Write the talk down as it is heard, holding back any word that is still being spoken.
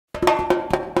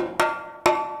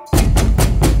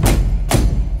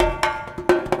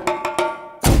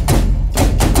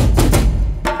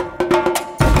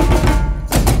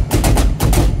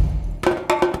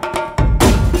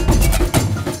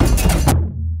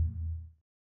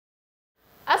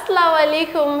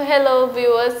Assalamualaikum, hello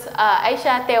viewers.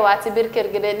 Aisha teewaat ci biir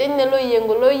kër gi de dañ ne looy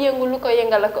yëngu lu ko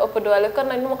yëngal ak ëpp doole kon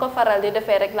nag nu ma ko faral di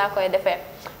defee rek laa koy defee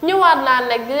ñëwaat naa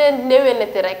nag di leen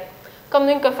déwénati rek comme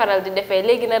ni ñu ko faral di defee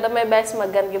léegi nag damay bàyyi sama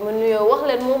gan gi mu nuyoo wax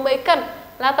leen moom mooy kan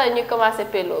laata ñuy commencé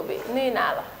pello bi nuyu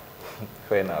naa la.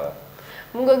 fay naa la.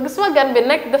 mu nga gis ma gan bi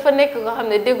nag dafa nekk ko xam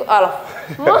ne déggu olof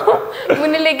mu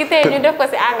ne léegi tey ñu def ko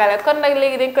ci anglais kon nag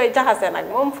léegi dañ koy jaxase nag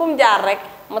moom fu mu jaar rek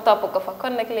ma topp ko fa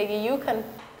kon nag léegi you can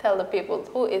tell the people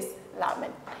who is Lamin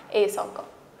A Sonko.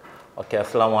 Okay,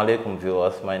 Assalamualaikum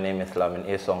viewers. My name is Lamin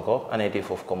A Sonko, a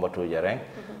native of Kombatu Jareng,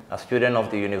 a student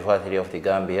of the University of the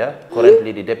Gambia,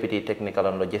 currently the Deputy Technical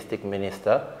and Logistic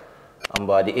Minister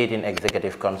under the 18th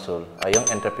Executive Council, a young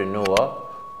entrepreneur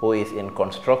who is in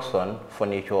construction,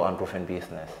 furniture and roofing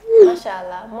business.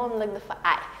 Mashallah, mom nag dafa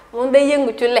ay. Mom day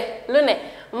yëngu ci lu ne.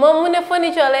 Mom mu ne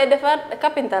furniture lay defar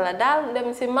carpenter la dal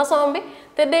dem ci maçon bi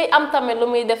te day am tamit lu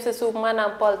muy def ci suuf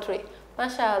manam poultry.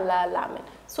 Mashallah Lamin.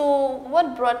 So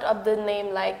what brought up the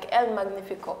name like El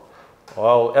Magnifico?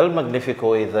 Wow, El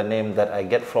Magnifico is a name that I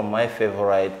get from my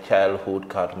favorite childhood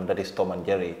cartoon, that is Tom and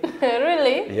Jerry.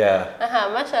 Really? Yeah.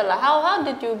 Mashallah. How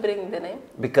did you bring the name?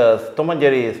 Because Tom and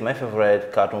Jerry is my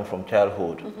favorite cartoon from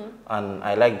childhood, and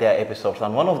I like their episodes.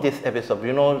 And one of these episodes,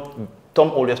 you know,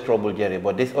 Tom always troubles Jerry,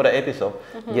 but this other episode,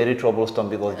 Jerry troubles Tom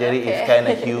because Jerry is kind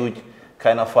of huge,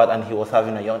 kind of fat, and he was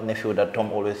having a young nephew that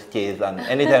Tom always chased. And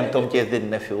anytime Tom chased the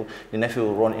nephew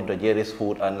will run into Jerry's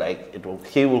food, and like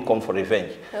he will come for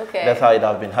revenge. Okay. That's how it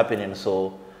has been happening.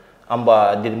 So,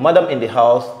 the madam in the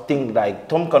house think like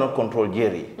Tom cannot control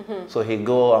Jerry, so he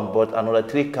go and bought another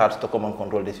 3 cats to come and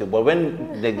control this. But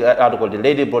when the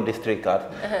lady brought these 3 cats,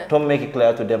 Tom make it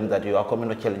clear to them that you are coming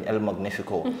to challenge El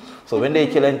Magnifico. So when they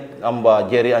challenge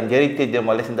Jerry, and Jerry teach them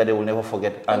a lesson that they will never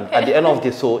forget. And at the end of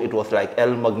the show, it was like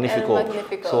El Magnifico. El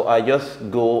Magnifico. So I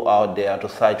just go out there to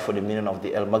search for the meaning of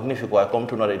the El Magnifico. I come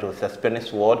to know that it was a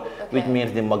Spanish word, which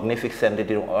means the magnificent,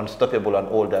 the unstoppable and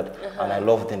all that. And I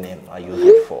love the name. I use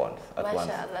it for once.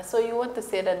 Mashallah. So you want to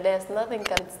say that there's nothing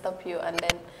can stop you and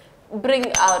then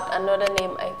bring out another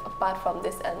name apart from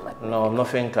this El Magnifico? No,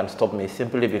 nothing can stop me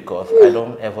simply because I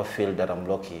don't ever feel that I'm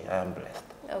lucky. I am blessed.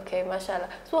 Okay, mashallah.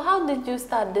 So how did you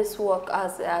start this work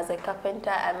as a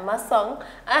carpenter and mason?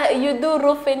 You do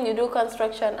roofing, you do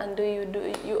construction, and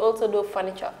you also do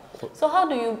furniture. So how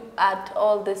do you add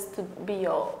all this to be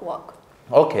your work?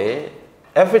 Okay,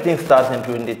 everything starts in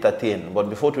 2013,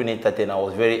 but before 2013 I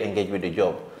was very engaged with the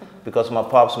job. Because my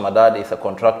dad is a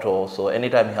contractor, so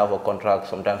anytime he have a contract,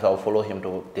 sometimes I'll follow him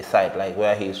to the site, like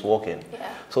where he is working. Yeah.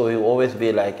 So he'll always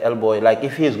be like, boy, like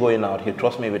if he's going out, he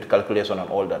trusts me with calculation and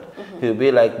all that. He'll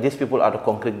be like, these people are to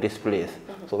concrete this place.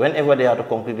 So whenever they are to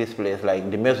concrete this place,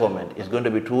 like the measurement is going to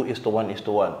be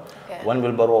 2:1:1. Okay. 1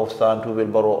 wheelbarrow of sand, 2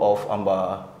 wheelbarrow of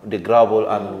the gravel,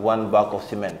 and 1 bag of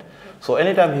cement. So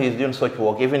anytime he's doing such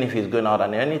work, even if he's going out,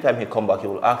 and anytime he come back, he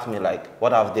will ask me like,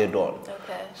 what have they done?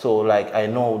 Okay. So like I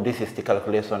know this is the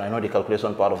calculation, I know the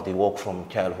calculation part of the work from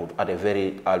childhood at a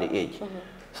very early age.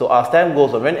 So as time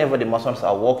goes on, whenever the masons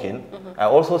are working, I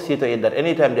also see to it that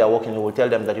anytime they are working, you will tell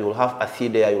them that you will have a C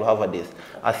there, you will have a this.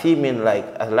 A C means like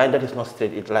a line that is not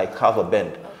straight, it like have a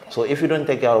bend. So if you don't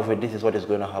take care of it, this is what is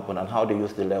going to happen and how to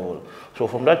use the level. So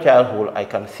from that childhood, I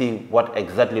can see what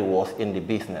exactly was in the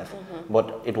business.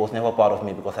 But it was never part of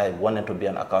me because I wanted to be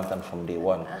an accountant from day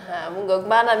one. Yeah,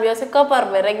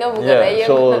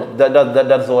 so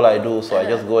that's all I do. So I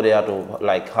just go there to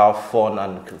like have fun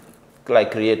and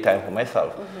like create time for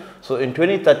myself. So in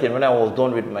 2013, when I was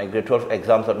done with my grade 12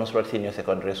 exams at Nusrat Senior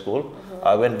Secondary School,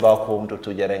 I went back home to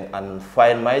Tujareng and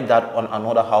find my dad on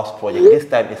another house project. This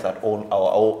time it's at our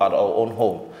own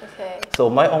home. Okay. So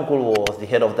my uncle was the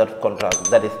head of that contract,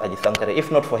 that is Aji Sankare.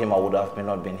 If not for him, I would have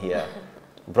not been here.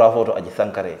 Bravo to Aji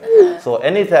Sankare. So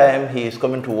anytime he is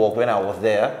coming to work when I was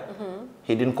there,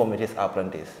 he didn't come with his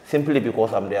apprentice, simply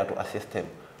because I'm there to assist him.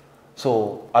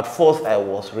 So at first I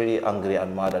was really angry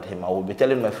and mad at him. I would be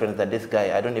telling my friends that this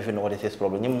guy, I don't even know what is his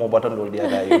problem. You know?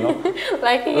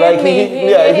 Like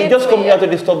he just come here to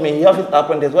disturb me. He has his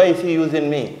apprentice. Why is he using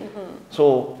me?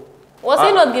 So was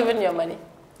he not giving you money?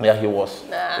 Yeah, he was.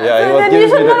 Nah. Yeah, so he was then you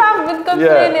should not have been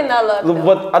complaining a lot. Look,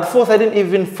 but at first I didn't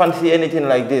even fancy anything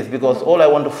like this because all I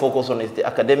want to focus on is the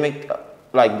academic,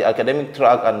 like the academic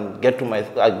track, and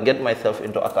get myself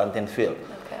into accounting field.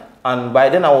 And by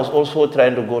then I was also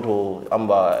trying to go to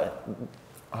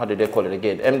how did they call it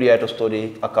again? MDI to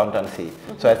study accountancy.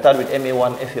 So I started with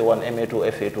MA1, FA1,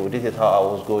 MA2, FA2. This is how I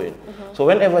was going. So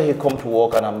whenever he come to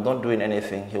work and I'm not doing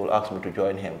anything, he will ask me to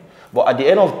join him. But at the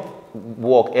end of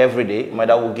work every day, my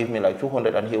dad will give me like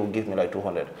 200 and he will give me like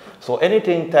 200. So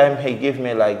anything time he give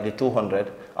me like the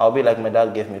 200, I'll be like, my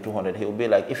dad gave me 200. He will be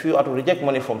like, if you are to reject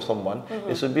money from someone,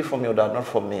 it should be from your dad, not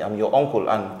from me. I'm your uncle,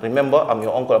 and remember, I'm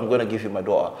your uncle, I'm going to give you my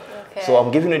daughter. Okay. So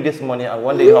I'm giving you this money, and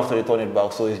one day you have to return it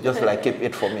back, so it's just like, keep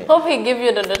it for me. Hope he give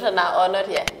you the daughter now or not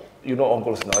yet. You know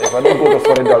uncles now. If I don't go to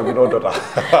foreign, there'll be no daughter.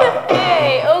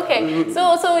 Hey, okay.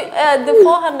 So the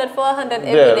 400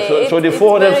 every day. So the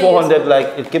 400, like,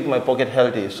 it kept my pocket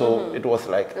healthy. So it was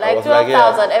like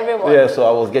 12,000 every month. Yeah, so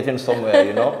I was getting somewhere,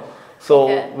 you know. So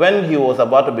when he was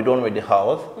about to be done with the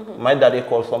house, my daddy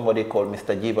called somebody called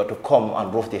Mr. Jiba to come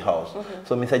and roof the house.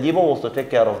 So Mr. Jiba was to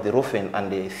take care of the roofing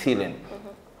and the ceiling.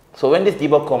 So when this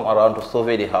Jiba come around to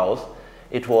survey the house,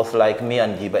 it was like me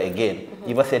and Jiba again.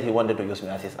 Jiba said he wanted to use me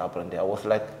as his apprentice. I was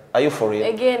like, are you for real?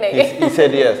 Again. He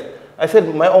said yes. I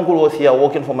said, my uncle was here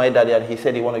working for my daddy and he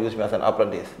said he wanted to use me as an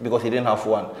apprentice because he didn't have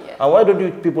one. Yeah. And why don't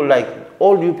you people like,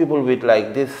 all you people with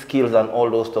like these skills and all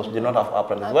those stuff do not have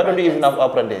apprentices? Why don't you even have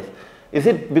apprentices? Is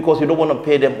it because you don't want to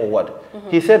pay them or what?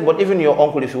 He said, but even your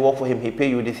uncle, if you work for him, he pay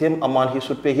you the same amount he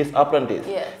should pay his apprentice.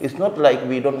 Yes. It's not like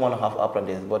we don't want to have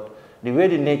apprentices, but the way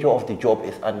the nature of the job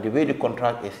is and the way the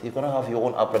contract is, you're going to have your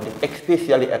own apprentice,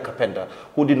 especially a carpenter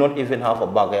who did not even have a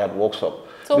backyard workshop.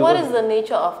 So what is the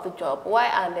nature of the job? Why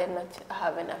are they not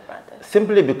having apprentice?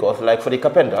 Simply because, like for the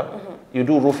carpenter, you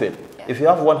do roofing. Yeah. If you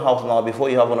have one house now, before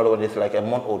you have another one, it's like a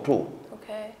month or two.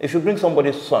 Okay. If you bring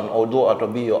somebody's son or daughter to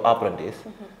be your apprentice,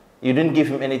 you didn't give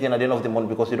him anything at the end of the month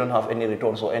because you don't have any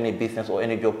returns or any business or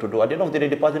any job to do. At the end of the day,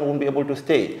 the person won't be able to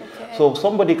stay. Okay. So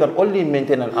somebody can only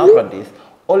maintain an apprentice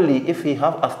only if he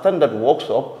have a standard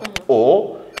workshop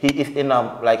or he is in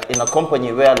a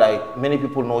company where like many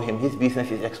people know him, his business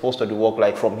is exposed to the work,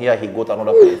 like from here he go to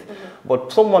another place.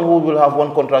 But someone who will have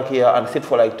one contract here and sit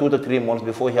for like 2 to 3 months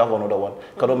before he have another one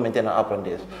cannot maintain an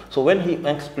apprentice. So when he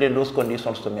explained those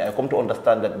conditions to me, I come to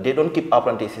understand that they don't keep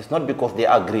apprentices not because they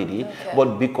are greedy,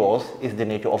 but because it's the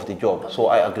nature of the job. So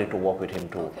I agree to work with him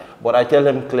too. But I tell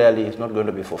him clearly it's not going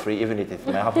to be for free, even if it's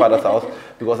my father's house,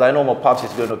 because I know my pops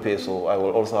is going to pay, so I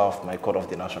will also have my cut of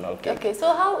the national cake. Okay,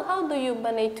 so how do you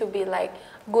manage to be like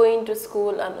going to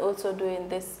school and also doing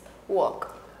this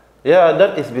work? Yeah,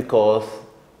 that is because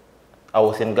I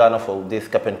was in Ghana for these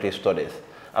carpentry studies.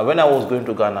 And when I was going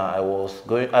to Ghana,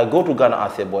 I go to Ghana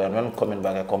as a boy, and when coming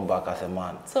back, I come back as a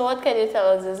man. So what can you tell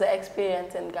us is the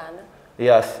experience in Ghana?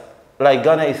 Yes, like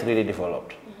Ghana is really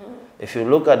developed. If you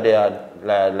look at their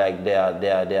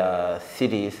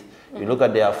cities, you look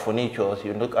at their furniture,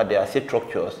 you look at their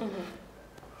structures,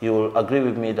 you will agree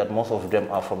with me that most of them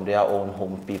are from their own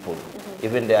home people.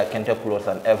 Even their kente clothes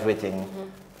and everything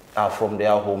are from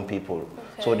their home people.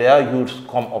 So their youths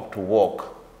come up to work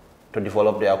to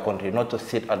develop their country, not to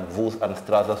sit at booths and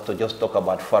strassas to just talk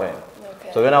about foreign.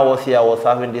 So when I was here, I was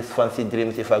having these fancy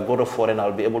dreams. If I go to foreign,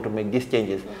 I'll be able to make these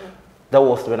changes. That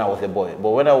was when I was a boy. But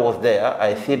when I was there,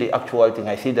 I see the actual thing,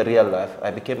 I see the real life. I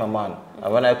became a man.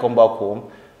 And when I come back home,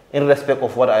 in respect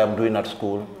of what I am doing at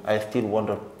school, I still want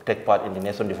to take part in the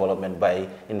nation development by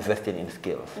investing in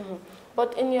skills.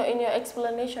 But in your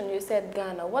explanation, you said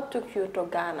Ghana. What took you to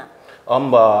Ghana?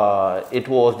 It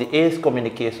was the ACE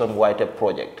Communication White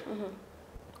project.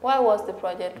 Why was the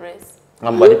project raised?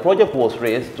 But the project was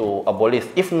raised to abolish,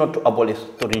 if not to abolish,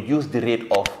 to reduce the rate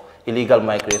of illegal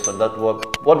migration. That was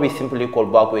what we simply call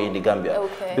backway in the Gambia.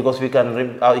 Because we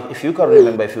can, if you can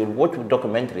remember, if you watch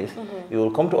documentaries, you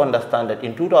will come to understand that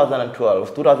in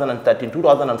 2012, 2013,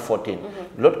 2014,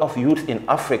 a lot of youths in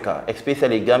Africa,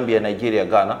 especially Gambia, Nigeria,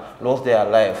 Ghana, lost their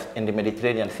lives in the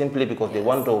Mediterranean simply because they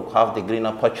want to have the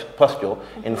greener pasture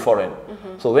in foreign.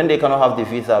 So when they cannot have the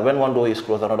visa, when one door is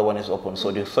closed, another one is open.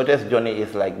 So the shortest journey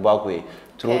is like backway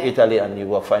through Italy, and you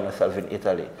will find yourself in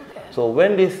Italy. So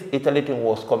when this Italy thing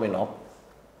was coming up,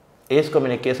 ACE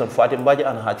Communication, Fatim Baji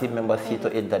and her team members see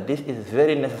to it that this is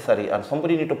very necessary and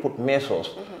somebody need to put measures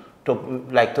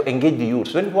to engage the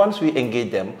youths. Once we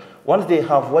engage them, once they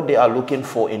have what they are looking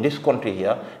for in this country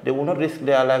here, they will not risk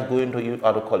their life going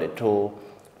to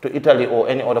Italy or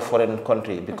any other foreign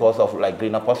country because of like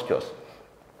greener pastures.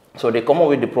 So they come up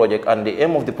with the project, and the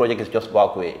aim of the project is just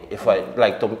backway, if I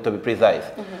like to be precise.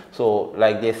 So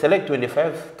like they select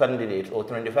 25 candidates or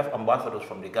 25 ambassadors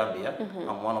from the Gambia.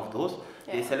 I'm one of those.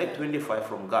 They select 25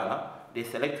 from Ghana. They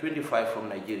select 25 from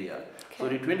Nigeria. So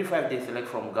the 25 they select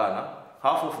from Ghana,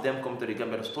 half of them come to the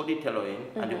Gambia to study tailoring,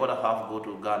 and the other half go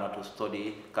to Ghana to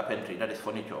study carpentry, that is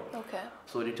furniture.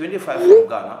 So the 25 from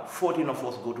Ghana, 14 of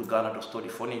us go to Ghana to study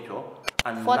furniture.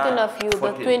 And 14 of you,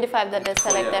 the 25 that they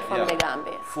selected from the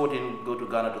Gambia. 14 go to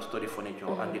Ghana to study furniture,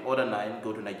 and the other 9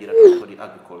 go to Nigeria to study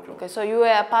agriculture. So you were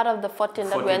a part of the 14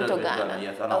 that went to Ghana.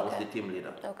 Yes, and I was the team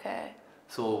leader.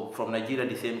 So from Nigeria,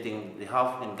 the same thing. They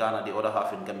have in Ghana, the other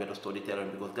half in Gambia to study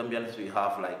tailoring, because Gambians, we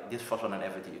have like this fashion and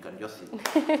everything. You can just see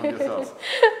from yourselves.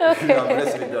 Okay. You are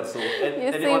blessed with that. So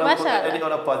any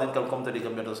other person can come to the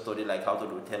Gambia to study like how to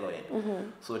do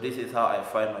tailoring. So this is how I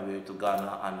find my way to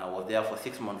Ghana, and I was there for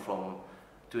 6 months from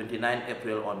 29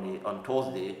 April on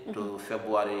Thursday to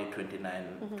February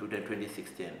 29 to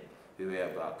 2016. We were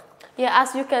back. Yeah,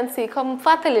 as you can see, comme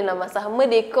fatali na ma sax ma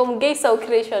de comme Gay Sow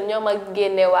Creation ñoo ma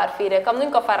génné waat fii rek comme ni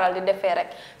ñu ko faral di defee rek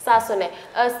saa su ne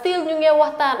still ñu ngi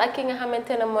waxtaan ak ki nga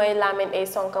xamante ne mooy Lamin A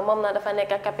Sonko moom na dafa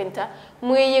nekk kapinta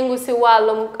muy yëngu si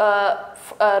wàllum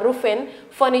roofing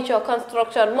furniture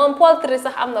construction moom poultry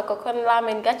sax am na ko kon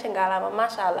Lamin gàcce ngalaama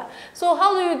masha Allah. So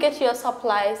how do you get your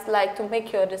supplies like to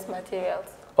make these materials?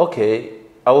 Okay,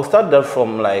 I will start that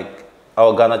from like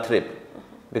our Ghana trip.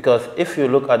 Because if you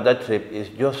look at that trip, it's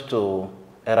just to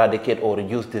eradicate or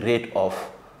reduce the rate of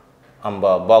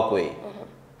backway.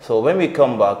 So when we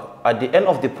come back, at the end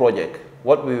of the project,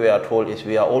 what we were told is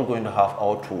we are all going to have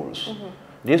our tools.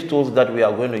 These tools that we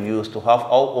are going to use to have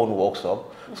our own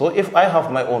workshop. So if I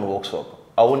have my own workshop,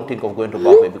 I won't think of going to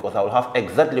backway because I will have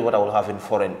exactly what I will have in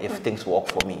foreign if things work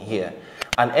for me here.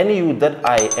 And any youth that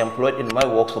I employed in my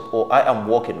workshop or I am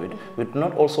working with, would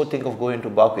not also think of going to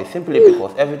backway simply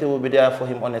because everything will be there for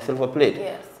him on a silver plate.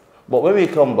 Yes. But when we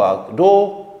come back,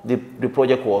 though the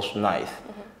project was nice,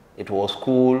 it was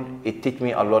cool, it taught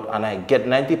me a lot, and I get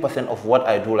 90% of what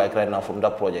I do like right now from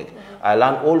that project. I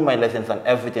learned all my lessons and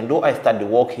everything, though I started the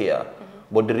work here,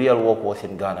 but the real work was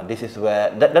in Ghana. This is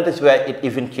where, that is where it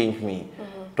even changed me.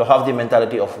 To have the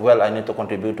mentality of, well, I need to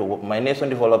contribute to my nation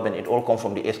development, it all comes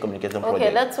from the Ace Communication Project.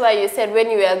 Okay, that's why you said when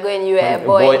you were going, you were a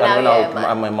boy, now and you are a man.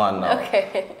 I'm a man now.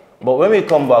 Okay. But when we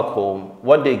come back home,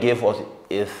 what they gave us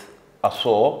is a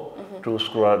saw, 2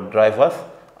 screwdrivers,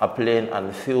 a plane,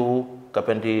 and few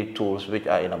carpentry tools which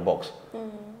are in a box.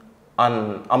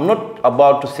 And I'm not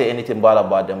about to say anything bad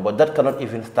about them, but that cannot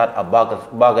even start a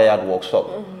backyard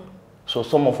workshop. So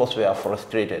some of us were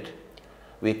frustrated.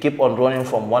 We keep on running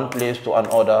from one place to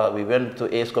another. We went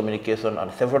to Ace Communication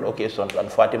on several occasions, and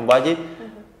Fatim Baji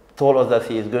told us that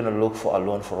he is going to look for a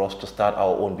loan for us to start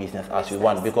our own business as we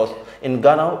want. Because in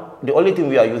Ghana, the only thing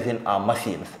we are using are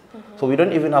machines. So we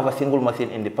don't even have a single machine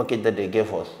in the package that they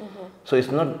gave us. So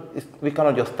we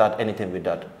cannot just start anything with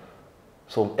that.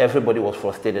 So everybody was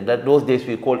frustrated. Those days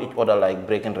we call each other like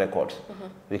breaking records.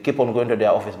 We keep on going to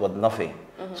their office, but nothing.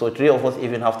 So 3 of us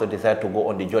even have to decide to go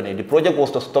on the journey. The project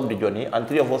was to stop the journey, and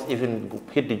 3 of us even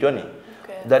hit the journey.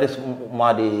 Okay. That is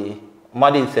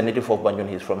Madi is a native of Banjul.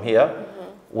 He's from here.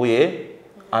 Uye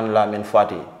and Lamin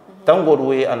Fati. Thank God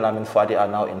Uye and Lamin Fati are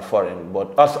now in foreign.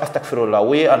 But as Astaghfirullah,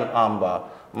 Uye and Amba,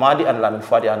 Madi and Lamin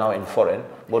Fati are now in foreign.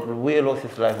 But Uye lost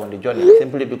his life on the journey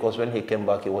simply because when he came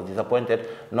back, he was disappointed.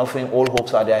 Nothing, all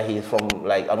hopes are there. He's from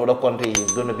like another country.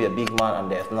 He's going to be a big man,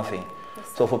 and there's nothing.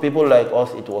 So for people like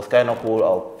us, it was kind of cool.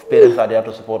 Our parents are there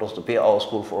to support us, to pay our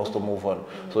school for us to move on.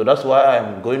 So that's why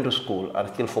I'm going to school and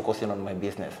still focusing on my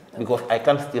business, because I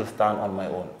can still stand on my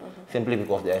own, simply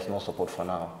because there is no support for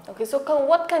now. Okay, so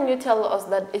what can you tell us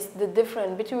that is the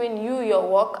difference between your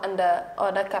work and the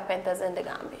other carpenters in the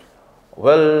Gambia?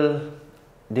 Well,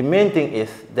 the main thing is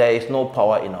there is no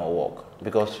power in our work,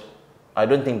 because I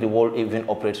don't think the world even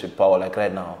operates with power like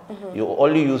right now. You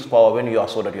only use power when you are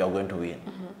sure that you are going to win.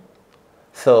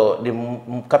 So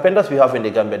the carpenters we have in the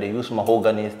Gambia, they use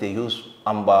mahoganies, they use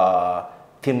amber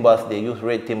timbers, they use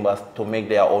red timbers to make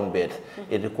their own beds.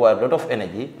 It requires a lot of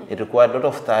energy, it requires a lot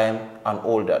of time and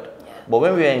all that. But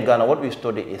when we are in Ghana, what we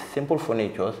study is simple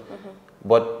furniture,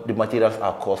 but the materials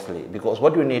are costly, because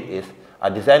what you need is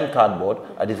a designed cardboard,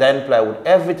 a designed plywood.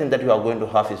 Everything that you are going to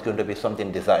have is going to be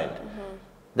something designed.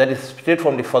 That is straight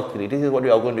from the factory. This is what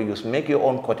you are going to use. Make your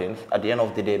own curtains. At the end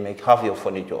of the day, have your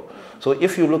furniture. So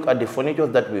if you look at the furniture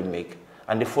that we make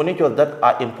and the furniture that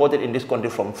are imported in this country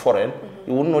from foreign,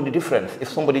 you wouldn't know the difference if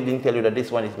somebody didn't tell you that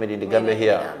this one is made in the Gambia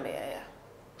here.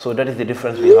 So that is the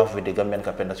difference we have with the Gambian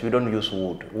carpenters. We don't use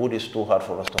wood. Wood is too hard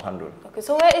for us to handle. Okay,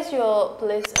 so where is your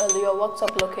place, your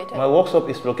workshop located? My workshop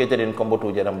is located in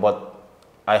Kombotu Jedam, but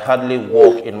I hardly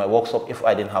work in my workshop if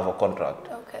I didn't have a contract.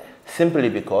 Okay. Simply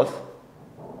because,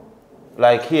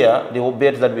 like here, the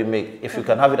beds that we make, if you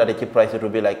can have it at a cheap price, it will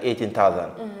be like 18,000.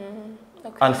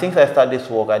 Okay. And since I started this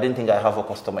work, I didn't think I have a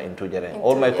customer in Tujere.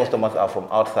 All my customers are from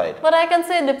outside. But I can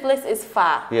say the place is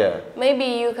far. Yeah. Maybe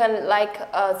you can like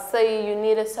say you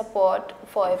need a support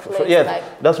for a place. Yes,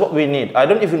 like that's what we need. I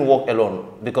don't even work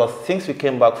alone, because since we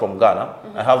came back from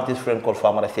Ghana, I have this friend called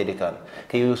Farmer Sedikan.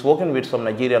 He was working with some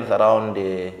Nigerians around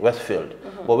the Westfield.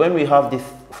 But when we have this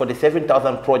for the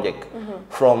 7,000 project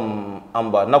from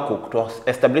Nakuk to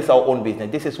establish our own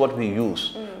business, this is what we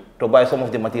use to buy some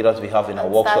of the materials we have in our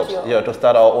And workshops, start to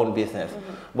start our own business.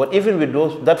 But even with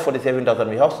that 47,000,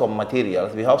 we have some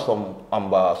materials, we have some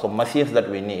machines that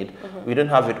we need. We don't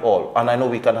have it all, and I know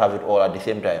we can't have it all at the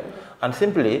same time. And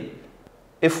simply,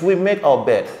 if we make our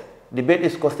beds, the bed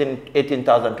is costing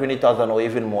 18,000, 20,000, or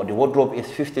even more. The wardrobe is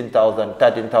 15,000,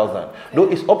 13,000. Though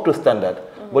it's up to standard,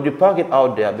 but you park it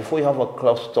out there before you have a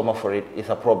customer for it is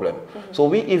a problem. So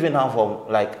we even have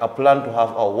a plan to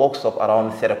have a workshop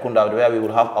around Serekunda where we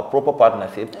will have a proper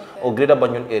partnership or Greater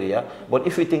Banjul area. But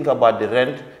if you think about the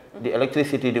rent, the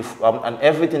electricity, and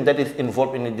everything that is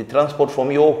involved in it, the transport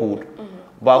from your hood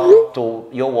back to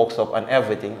your workshop and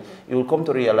everything, you will come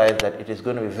to realize that it is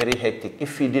going to be very hectic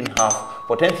if you didn't have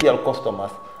potential customers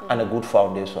and a good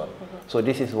foundation. So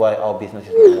this is why our business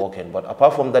is not working. But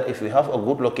apart from that, if we have a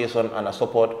good location and a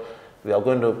support, we are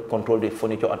going to control the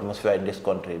furniture atmosphere in this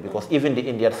country, because even the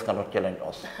Indians cannot challenge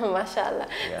us. Mashallah.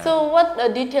 Yeah. So what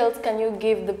details can you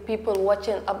give the people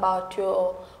watching about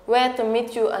where to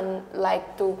meet you and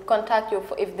like to contact you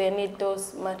if they need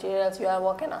those materials you are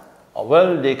working on?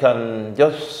 Well, they can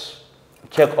just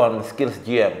check on Skills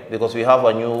GM, because we have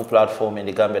a new platform in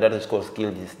the Gambia that is called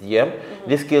Skills GM.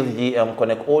 This Skills GM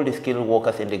connect all the skilled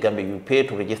workers in the Gambia. You pay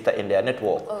to register in their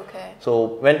network. Okay.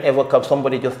 So whenever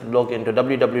somebody just log into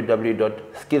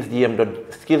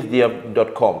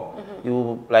www.skillsgm.com.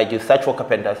 You search for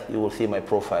carpenters, you will see my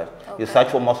profile. Okay. You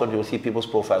search for masons, you will see people's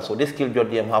profiles. So this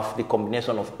Skills.gm have the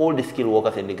combination of all the skilled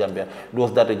workers in the Gambia,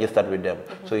 those that registered with them.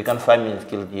 So you can find me in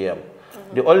Skills GM.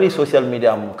 The only social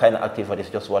media I'm kind of active at is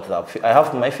just WhatsApp. I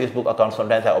have my Facebook account,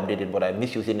 sometimes I update it, but I'm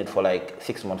misusing it for like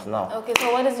 6 months now. Okay,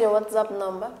 so what is your WhatsApp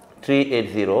number?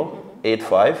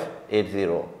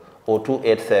 380-8580 or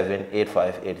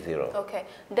 287-8580. Okay,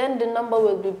 then the number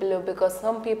will be below because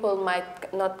some people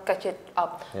might not catch it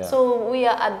up. Yeah. So we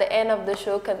are at the end of the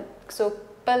show. So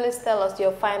please tell us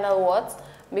your final words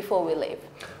before we leave.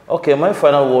 Okay, my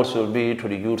final words will be to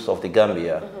the youths of the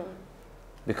Gambia.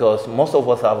 Because most of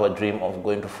us have a dream of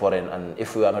going to foreign, and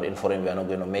if we are not in foreign, we are not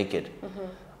going to make it.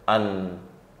 And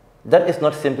that is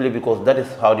not simply because that is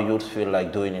how the youths feel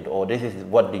like doing it, or this is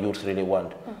what the youths really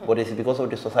want, but it's because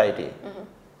of the society.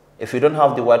 If you don't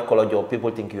have the white-collar job, people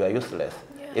think you are useless.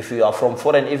 Yeah. If you are from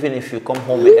foreign, even if you come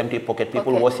home with empty pocket,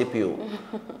 people worship you.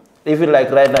 Even like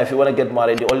right now, if you want to get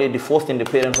married, the first thing the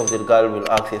parents of the girl will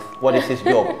ask is, what is his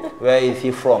job? Where is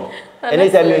he from?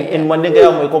 Anytime in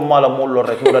Mandinga, we come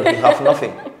that he have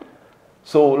nothing.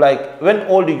 So like when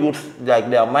all the youths, like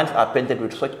their minds are painted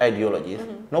with such ideologies,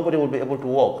 nobody will be able to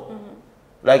work.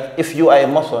 Like if you are a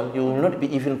Mason, you will not be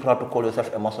even proud to call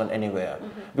yourself a Mason anywhere.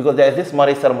 Because there is this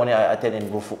marriage ceremony I attended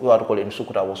in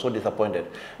Sukuta. I was so disappointed.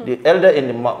 The elder in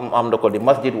the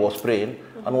masjid was praying,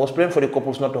 and was praying for the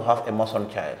couples not to have a Mason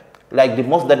child. Like the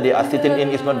mosque that they are sitting in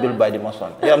is not built by the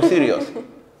Mason. Yeah, I'm serious.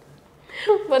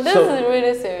 But this is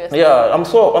really serious. Yeah, I'm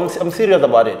serious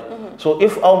about it. So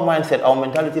if our mindset, our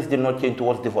mentalities did not change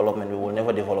towards development, we will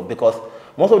never develop. Because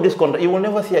most of this country, you will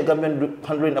never see a government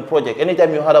handling a project.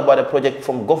 Anytime you heard about a project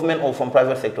from government or from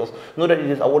private sectors, know that it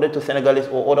is awarded to Senegalese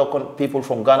or other people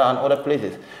from Ghana and other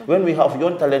places. When we have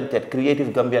young, talented,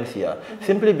 creative Gambians here,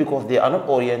 simply because they are not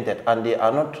oriented and they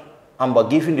are not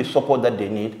given the support that they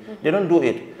need, they don't do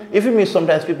it. Even me,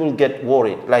 sometimes people get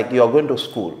worried, like you are going to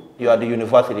school, you are at the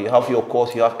university, you have your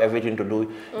course, you have everything to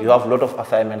do, you have a lot of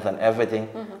assignments and everything.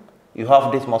 You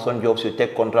have these Mason jobs, you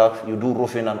take contracts, you do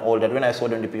roofing and all that. When I saw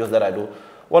them, the pictures that I do,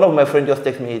 one of my friends just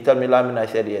texted me, he told me, Lamin, I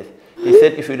said yes. He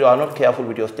said, if you are not careful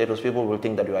with your status, people will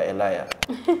think that you are a liar.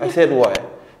 I said, why?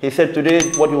 He said, today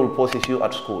what you will post is you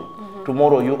at school.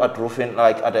 Tomorrow you at roofing,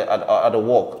 like at a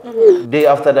walk. Day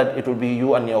after that, it will be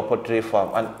you and your pottery farm.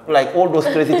 And like all those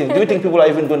crazy things. Do you think people are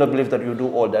even going to believe that you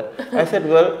do all that? I said,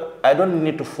 well, I don't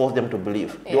need to force them to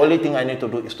believe. The only thing I need to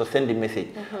do is to send the message.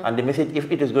 And the message,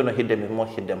 if it is going to hit them, it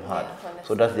must hit them hard.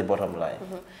 So that's the bottom line.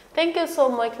 Thank you so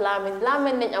much, Lamin.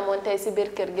 Lamin nañ amone tay ci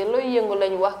bir kër gi loy yëngu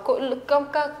lañ wax ko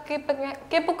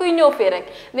képp kuy ñëw fi rek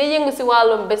né yëngu ci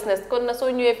walum business kon na so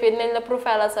ñëwé fi nañ la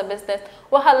profile sa business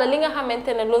waxal la li nga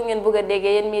xamantene lo ngeen bëgg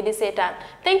déggé yeen mi di sétane.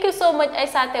 Thank you so much ay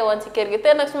saté won ci kër gi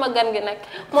té nak suma gan gi nak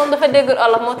mom dafa déggul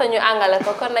olof mo tax ñu angalé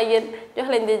ko kon na yeen jox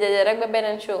leen di jëjë rek ba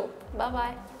benen show. Bye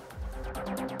bye.